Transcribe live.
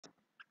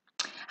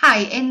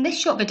Hi, in this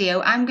short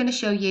video I'm going to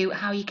show you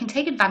how you can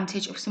take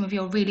advantage of some of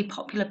your really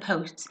popular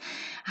posts,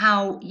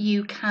 how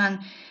you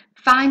can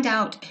find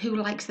out who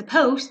likes the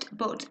post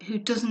but who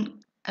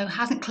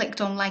hasn't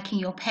clicked on liking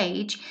your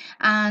page,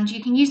 and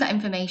you can use that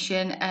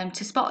information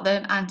to spot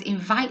them and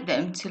invite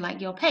them to like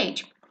your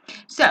page.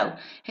 So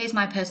here's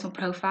my personal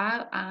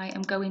profile. I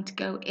am going to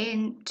go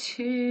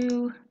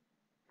into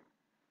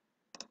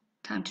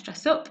Time to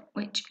Dress Up,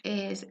 which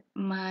is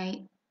my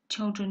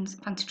children's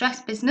fancy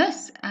dress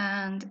business,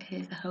 and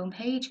here's the home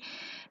page.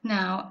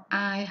 Now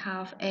I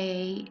have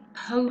a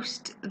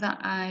post that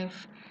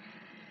I've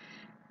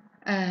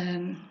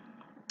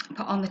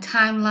put on the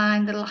timeline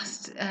in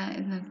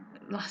the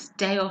last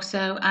day or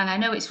so, and I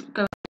know it's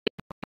going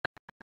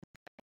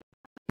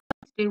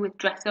to do with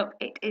dress up.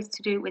 It is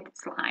to do with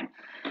slime.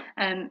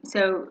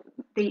 So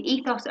the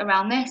ethos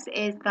around this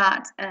is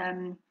that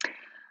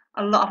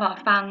a lot of our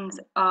fans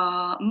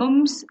are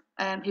mums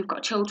who've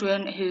got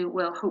children who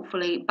will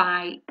hopefully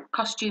buy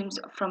costumes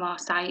from our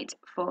site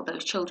for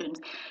those children,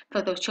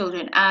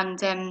 and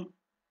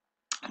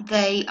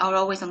they are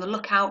always on the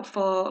lookout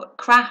for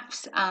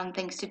crafts and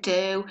things to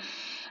do,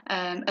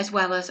 as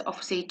well as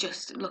obviously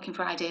just looking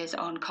for ideas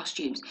on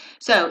costumes.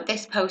 So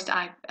this post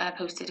I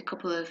posted a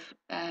couple of,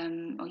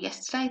 or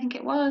yesterday I think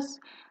it was,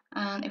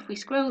 and if we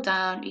scroll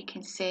down you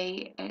can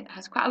see it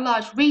has quite a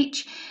large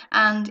reach,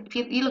 and if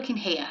you look in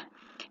here,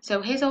 so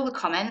here's all the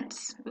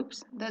comments.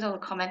 Oops, there's all the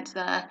comments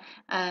there,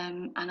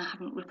 and I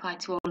haven't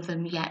replied to all of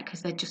them yet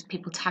because they're just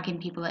people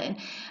tagging people in.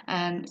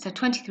 So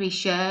 23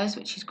 shares,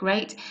 which is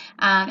great,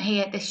 and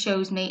here this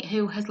shows me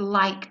who has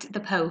liked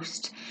the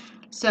post.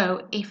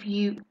 So if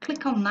you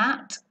click on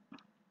that,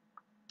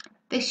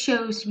 this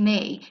shows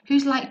me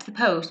who's liked the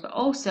post, but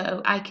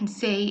also I can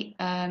see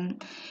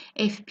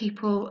if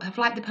people have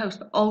liked the post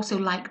but also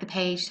like the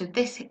page. So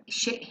this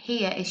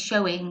here is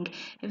showing,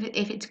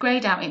 if it's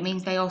greyed out, it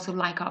means they also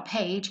like our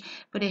page,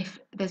 but if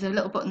there's a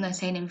little button there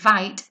saying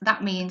invite,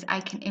 that means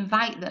I can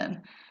invite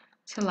them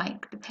to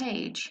like the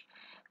page.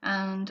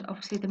 And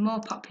obviously the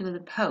more popular the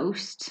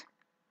post,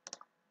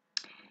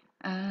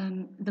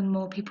 the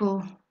more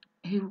people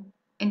who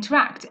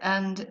interact,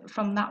 and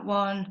from that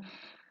one,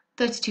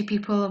 32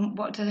 people, and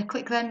what did I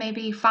click then?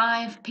 Maybe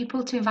 5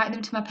 people to invite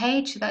them to my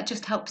page. So that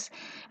just helps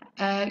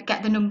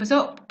get the numbers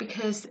up,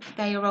 because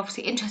they are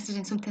obviously interested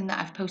in something that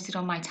I've posted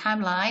on my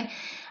timeline,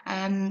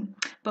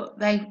 but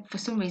they for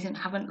some reason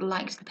haven't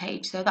liked the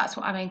page. So that's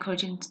what I'm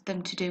encouraging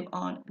them to do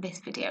on this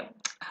video.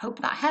 I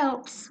hope that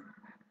helps.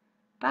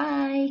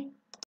 Bye.